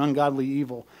sense, an ungodly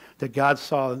evil, that God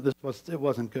saw it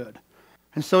wasn't good.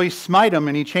 And so he smite them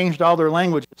and he changed all their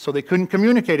languages so they couldn't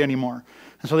communicate anymore.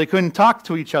 And so they couldn't talk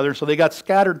to each other, so they got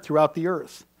scattered throughout the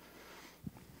earth.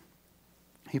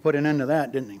 He put an end to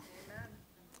that, didn't he? Amen.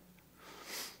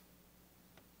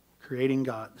 Creating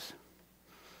gods.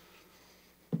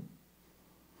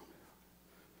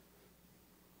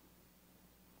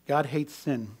 God hates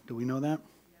sin. Do we know that?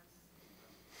 Yes.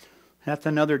 That's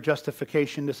another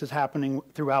justification. This is happening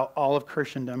throughout all of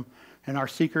Christendom. And our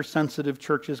seeker-sensitive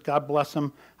churches, God bless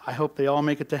them. I hope they all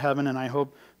make it to heaven, and I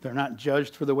hope they're not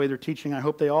judged for the way they're teaching. I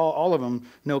hope they all of them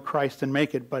know Christ and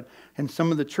make it. But in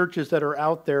some of the churches that are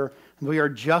out there, we are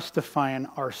justifying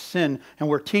our sin, and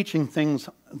we're teaching things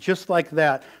just like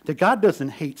that. That God doesn't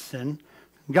hate sin.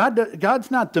 God's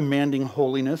not demanding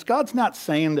holiness. God's not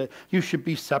saying that you should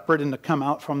be separate and to come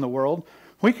out from the world.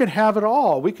 We could have it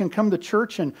all. We can come to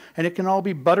church and it can all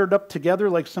be buttered up together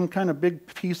like some kind of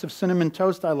big piece of cinnamon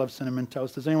toast. I love cinnamon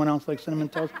toast. Does anyone else like cinnamon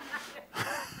toast?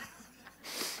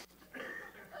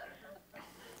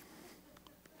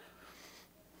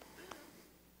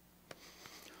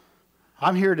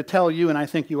 I'm here to tell you, and I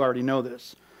think you already know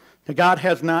this, that God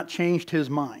has not changed his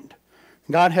mind.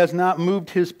 God has not moved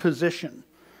his position.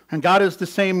 And God is the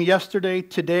same yesterday,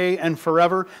 today, and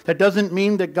forever. That doesn't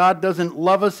mean that God doesn't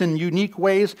love us in unique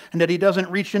ways and that he doesn't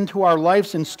reach into our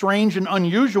lives in strange and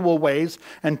unusual ways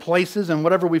and places and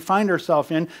whatever we find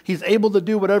ourselves in. He's able to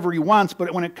do whatever he wants,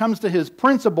 but when it comes to his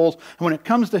principles, and when it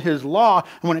comes to his law,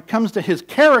 and when it comes to his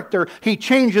character, he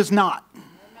changes not.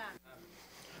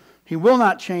 He will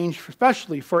not change,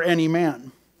 especially for any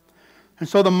man. And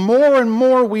so the more and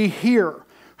more we hear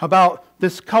about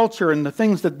this culture and the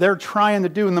things that they're trying to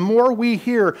do, and the more we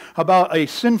hear about a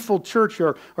sinful church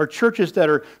or churches that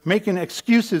are making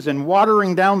excuses and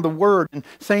watering down the word and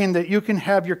saying that you can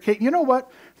have your cake. You know what?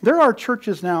 There are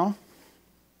churches now.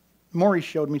 Maury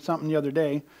showed me something the other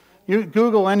day. You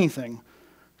Google anything.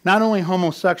 Not only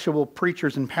homosexual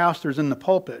preachers and pastors in the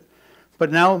pulpit,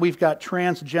 but now we've got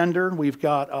transgender. We've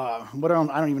got, I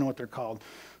don't even know what they're called.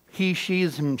 He,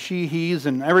 she's, and she, he's,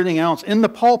 and everything else in the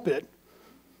pulpit.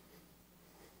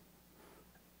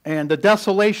 And the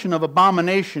desolation of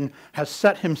abomination has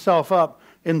set himself up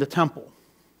in the temple.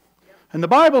 And the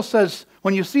Bible says,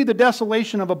 when you see the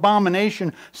desolation of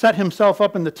abomination set himself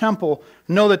up in the temple,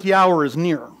 know that the hour is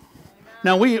near.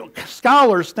 Now, we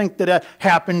scholars think that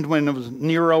happened when it was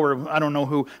Nero, or I don't know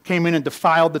who, came in and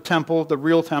defiled the temple, the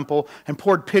real temple, and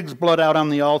poured pig's blood out on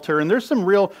the altar. And there's some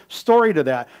real story to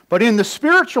that. But in the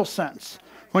spiritual sense,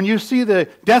 when you see the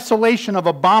desolation of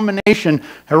abomination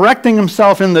erecting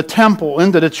himself in the temple,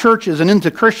 into the churches, and into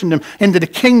Christendom, into the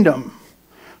kingdom,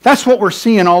 that's what we're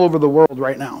seeing all over the world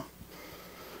right now.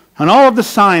 And all of the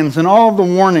signs and all of the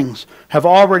warnings have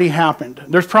already happened.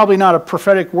 There's probably not a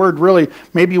prophetic word, really,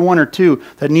 maybe one or two,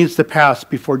 that needs to pass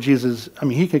before Jesus.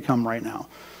 He could come right now.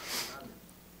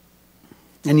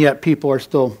 And yet people are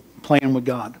still playing with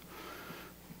God.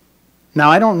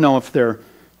 Now, I don't know if they're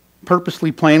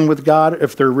purposely playing with God,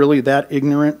 if they're really that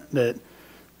ignorant that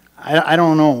I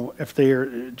don't know if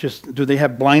they're just, do they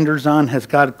have blinders on? Has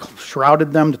God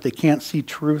shrouded them that they can't see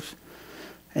truth?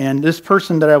 And this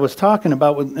person that I was talking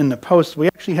about in the post, we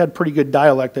actually had pretty good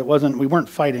dialect. We weren't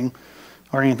fighting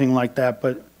or anything like that,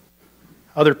 but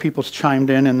other people chimed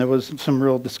in and there was some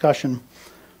real discussion.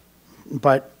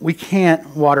 But we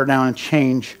can't water down and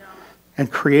change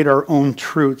and create our own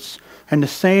truths. And the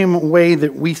same way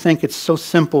that we think it's so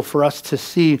simple for us to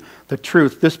see the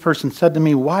truth, this person said to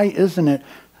me, why isn't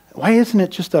it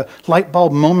just a light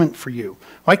bulb moment for you?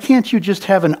 Why can't you just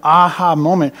have an aha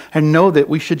moment and know that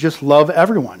we should just love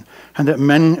everyone? And that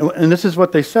men, and this is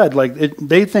what they said,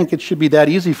 they think it should be that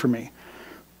easy for me.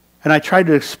 And I tried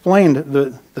to explain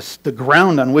the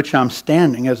ground on which I'm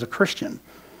standing as a Christian.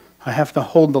 I have to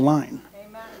hold the line.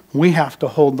 Amen. We have to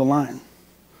hold the line.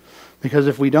 Because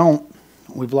if we don't,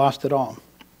 we've lost it all.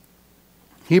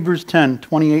 Hebrews 10,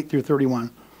 28 through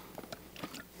 31.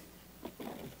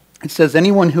 It says,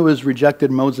 anyone who has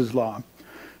rejected Moses' law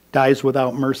dies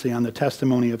without mercy on the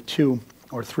testimony of 2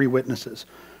 or 3 witnesses.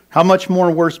 How much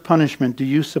more worse punishment do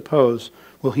you suppose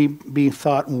will he be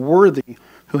thought worthy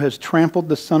who has trampled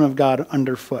the Son of God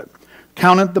underfoot,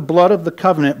 counted the blood of the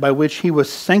covenant by which he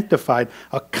was sanctified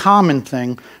a common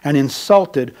thing, and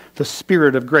insulted the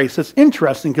Spirit of grace? It's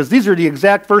interesting because these are the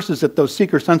exact verses that those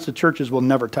seeker-sensitive churches will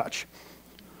never touch.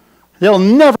 They'll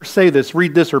never say this,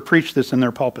 read this, or preach this in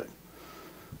their pulpit.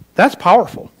 That's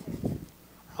powerful.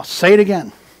 I'll say it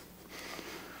again.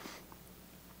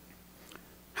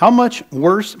 How much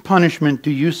worse punishment do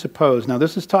you suppose? Now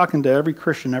this is talking to every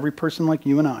Christian, every person like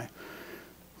you and I.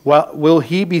 Well, will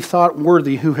he be thought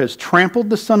worthy who has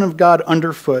trampled the Son of God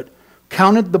underfoot,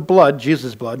 counted the blood,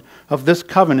 Jesus' blood, of this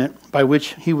covenant by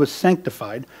which he was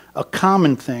sanctified, a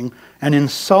common thing, and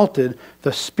insulted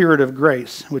the Spirit of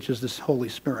grace, which is this Holy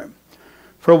Spirit?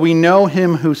 For we know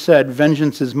him who said,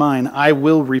 vengeance is mine, I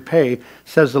will repay,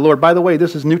 says the Lord. By the way,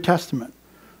 this is New Testament.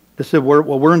 This is,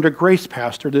 we're under grace,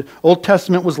 Pastor. The Old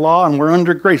Testament was law, and we're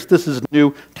under grace. This is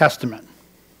New Testament.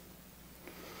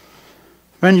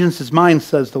 Vengeance is mine,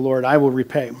 says the Lord, I will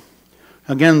repay.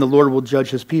 Again, the Lord will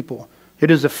judge his people. It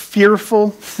is a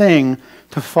fearful thing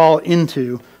to fall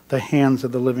into the hands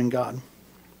of the living God.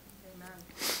 Amen.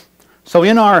 So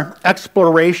in our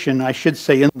exploration, I should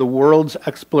say, in the world's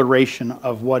exploration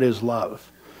of what is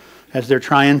love, as they're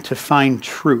trying to find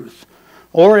truth,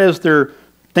 or as they're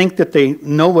think that they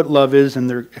know what love is and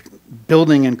they're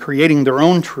building and creating their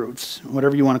own truths,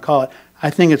 whatever you want to call it. I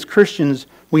think as Christians,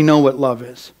 we know what love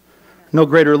is. No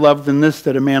greater love than this,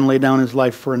 that a man lay down his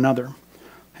life for another.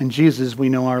 And Jesus, we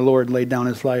know our Lord, laid down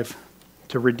his life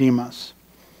to redeem us.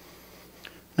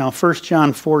 Now, 1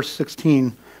 John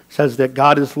 4:16 says that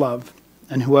God is love,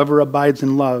 and whoever abides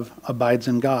in love abides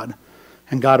in God,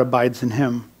 and God abides in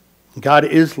him. God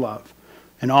is love,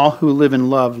 and all who live in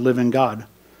love live in God,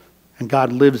 and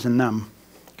God lives in them.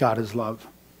 God is love.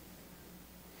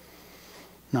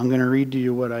 Now I'm going to read to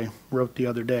you what I wrote the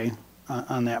other day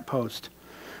on that post.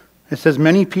 It says,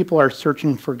 many people are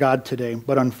searching for God today,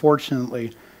 but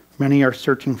unfortunately, many are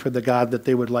searching for the God that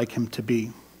they would like him to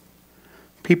be.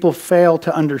 People fail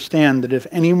to understand that if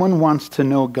anyone wants to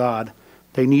know God,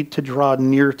 they need to draw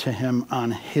near to him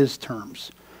on his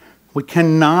terms. We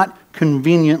cannot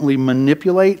conveniently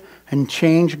manipulate and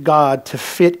change God to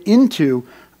fit into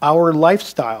our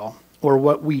lifestyle or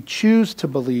what we choose to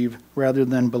believe rather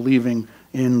than believing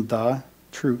in the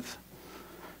truth.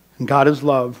 And God is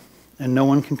love, and no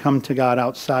one can come to God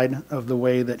outside of the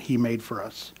way that he made for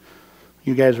us.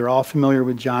 You guys are all familiar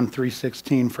with John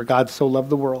 3:16. For God so loved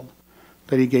the world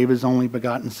that he gave his only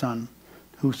begotten Son.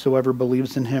 Whosoever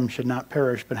believes in him should not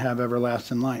perish but have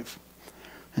everlasting life.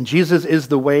 And Jesus is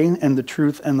the way and the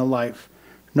truth and the life.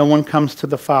 No one comes to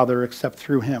the Father except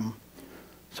through him.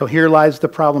 So here lies the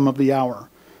problem of the hour.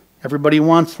 Everybody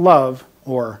wants love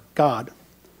or God,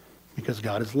 because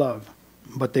God is love.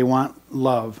 But they want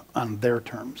love on their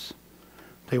terms.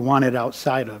 They want it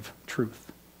outside of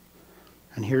truth.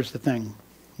 And here's the thing.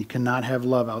 You cannot have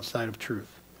love outside of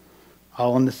truth.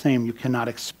 All in the same. You cannot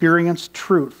experience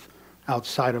truth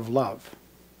outside of love.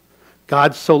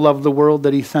 God so loved the world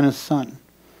that he sent his Son.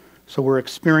 So we're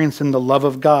experiencing the love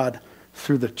of God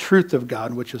through the truth of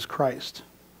God, which is Christ.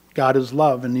 God is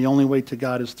love, and the only way to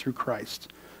God is through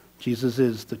Christ. Jesus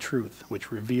is the truth,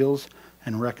 which reveals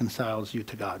and reconciles you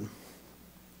to God.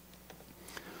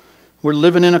 We're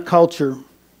living in a culture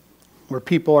where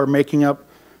people are making up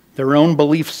their own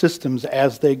belief systems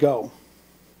as they go.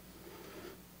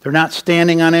 They're not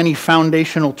standing on any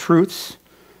foundational truths,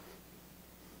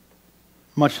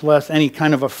 much less any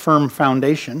kind of a firm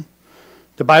foundation.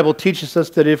 The Bible teaches us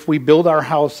that if we build our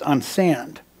house on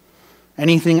sand,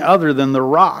 anything other than the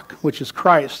rock, which is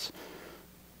Christ,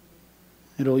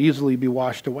 it'll easily be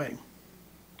washed away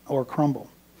or crumble.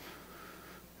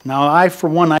 Now, for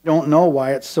one, I don't know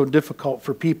why it's so difficult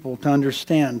for people to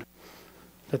understand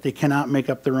that they cannot make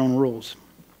up their own rules.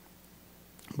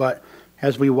 But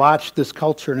as we watch this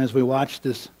culture and as we watch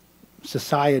this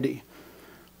society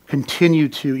continue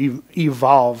to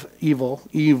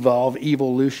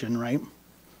evolution, right?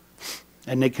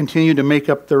 And they continue to make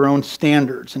up their own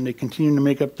standards, and they continue to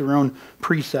make up their own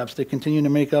precepts. They continue to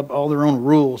make up all their own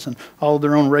rules and all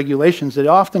their own regulations. It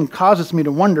often causes me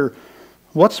to wonder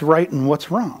what's right and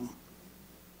what's wrong.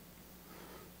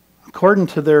 According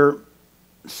to their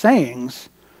sayings,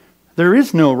 there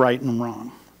is no right and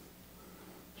wrong.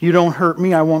 You don't hurt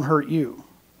me, I won't hurt you.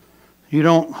 You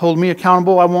don't hold me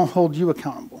accountable, I won't hold you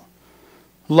accountable.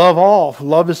 Love all.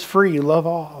 Love is free. Love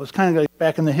all. It's kind of like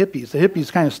back in the hippies. The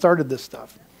hippies kind of started this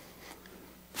stuff.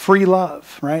 Free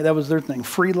love, right? That was their thing.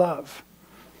 Free love.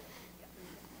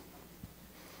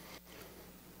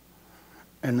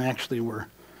 And actually we're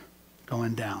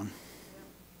going down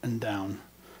and down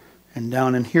and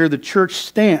down. And here the church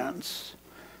stands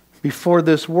before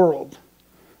this world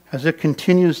as it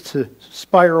continues to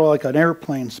spiral like an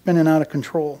airplane spinning out of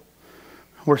control.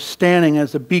 We're standing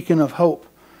as a beacon of hope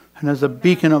and as a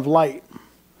beacon of light.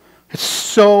 It's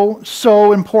so,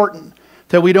 so important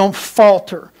that we don't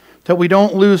falter, that we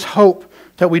don't lose hope,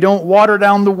 that we don't water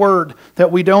down the Word,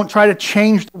 that we don't try to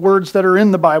change the words that are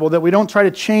in the Bible, that we don't try to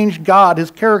change God,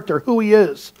 His character, who He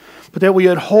is, but that we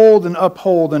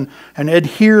uphold and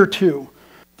adhere to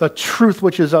the truth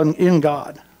which is in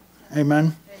God.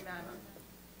 Amen?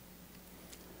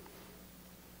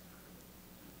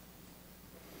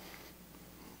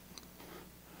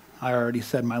 I already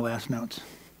said my last notes.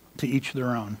 To each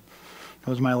their own.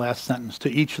 That was my last sentence. To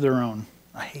each their own.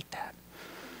 I hate that.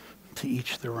 To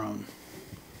each their own.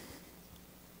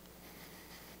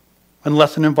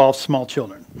 Unless it involves small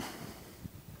children.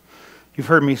 You've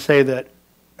heard me say that.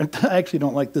 I actually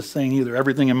don't like this saying either.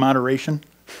 Everything in moderation.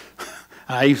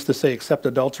 I used to say except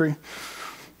adultery.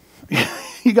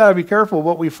 You got to be careful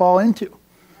what we fall into.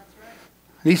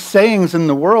 These sayings in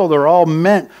the world are all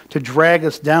meant to drag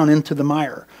us down into the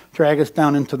mire, drag us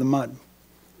down into the mud.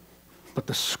 But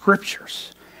the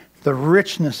Scriptures, the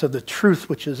richness of the truth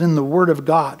which is in the Word of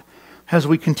God, as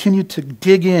we continue to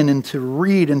dig in and to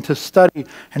read and to study,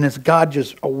 and as God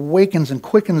just awakens and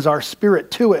quickens our spirit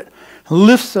to it,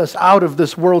 lifts us out of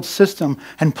this world system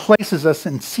and places us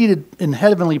seated in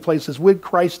heavenly places with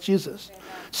Christ Jesus. Amen.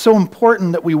 So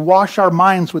important that we wash our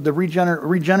minds with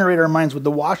regenerate our minds with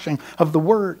the washing of the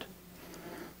Word.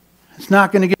 It's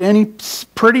not going to get any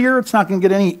prettier. It's not going to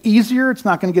get any easier. It's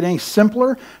not going to get any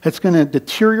simpler. It's going to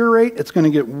deteriorate. It's going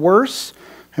to get worse.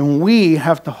 And we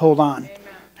have to hold on. Amen.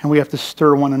 And we have to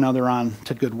stir one another on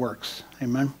to good works.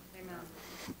 Amen? Amen.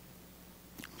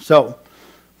 So,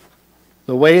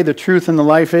 the way, the truth, and the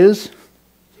life is?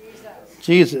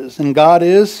 Jesus. And God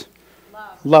is?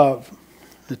 Love.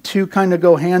 The two kind of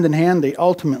go hand in hand. They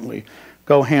ultimately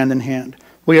go hand in hand.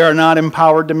 We are not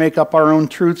empowered to make up our own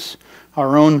truths,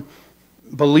 our own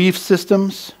belief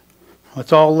systems.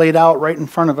 It's all laid out right in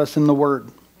front of us in the Word.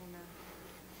 Amen.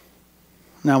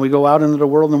 Now we go out into the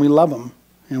world and we love them.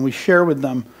 And we share with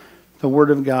them the Word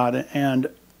of God. And,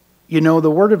 you know, the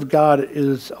Word of God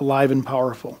is alive and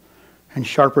powerful and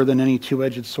sharper than any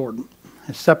two-edged sword.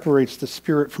 It separates the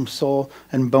spirit from soul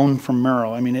and bone from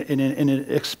marrow. I mean,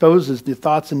 it exposes the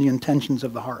thoughts and the intentions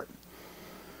of the heart.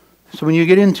 So when you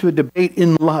get into a debate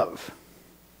in love,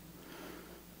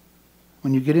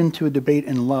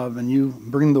 and you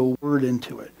bring the Word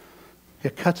into it,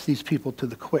 it cuts these people to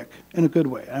the quick in a good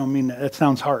way. I don't mean that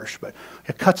sounds harsh, but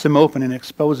it cuts them open and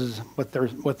exposes what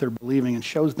they're believing and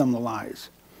shows them the lies.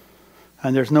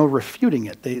 And there's no refuting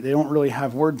it. They don't really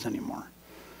have words anymore.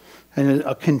 And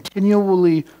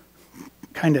continually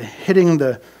kind of hitting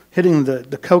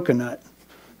the coconut,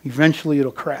 eventually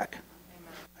it'll crack.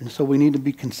 Amen. And so we need to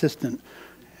be consistent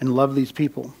and love these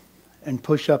people and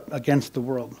push up against the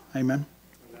world. Amen?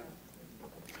 Amen.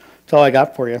 That's all I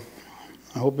got for you.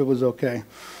 I hope it was okay.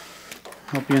 I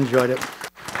hope you enjoyed it.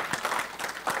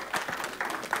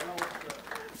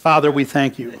 Father, we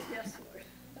thank you.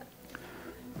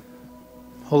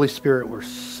 Holy Spirit, we're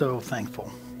so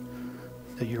thankful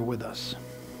that you're with us.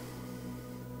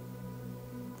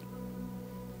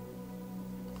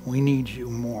 We need you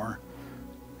more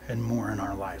and more in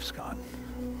our lives, God.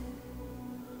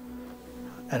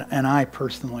 And I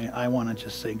personally, I want to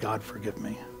just say, God, forgive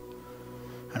me.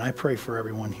 And I pray for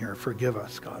everyone here, forgive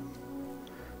us, God.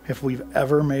 If we've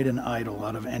ever made an idol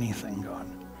out of anything, God.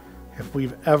 If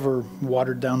we've ever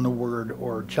watered down the Word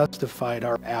or justified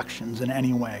our actions in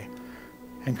any way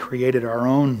and created our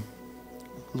own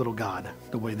little God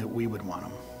the way that we would want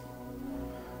him.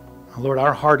 Lord,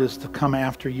 our heart is to come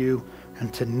after you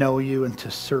and to know you and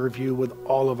to serve you with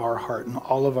all of our heart and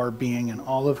all of our being and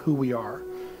all of who we are.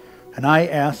 And I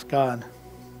ask, God,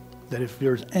 that if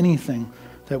there's anything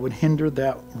that would hinder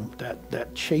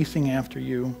that chasing after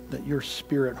you, that your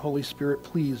Spirit, Holy Spirit,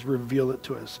 please reveal it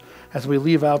to us. As we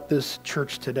leave out this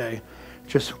church today,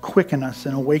 just quicken us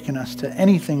and awaken us to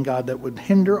anything, God, that would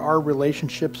hinder our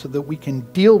relationship so that we can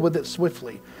deal with it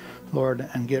swiftly, Lord,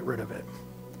 and get rid of it.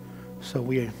 So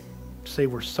we say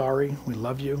we're sorry, we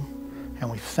love you,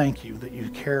 and we thank you that you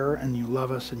care and you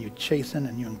love us and you chasten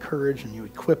and you encourage and you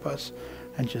equip us.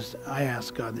 And just, I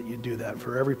ask, God, that you do that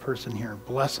for every person here.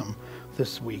 Bless them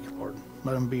this week, Lord.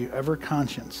 Let them be ever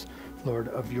conscious, Lord,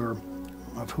 of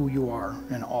who you are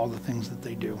and all the things that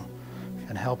they do.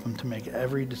 And help them to make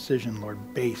every decision,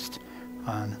 Lord, based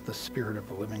on the Spirit of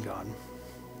the living God.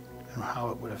 And how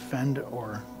it would offend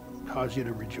or cause you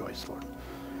to rejoice, Lord.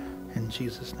 In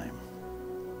Jesus' name.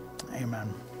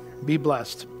 Amen. Be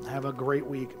blessed. Have a great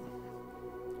week.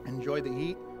 Enjoy the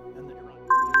heat and the dry.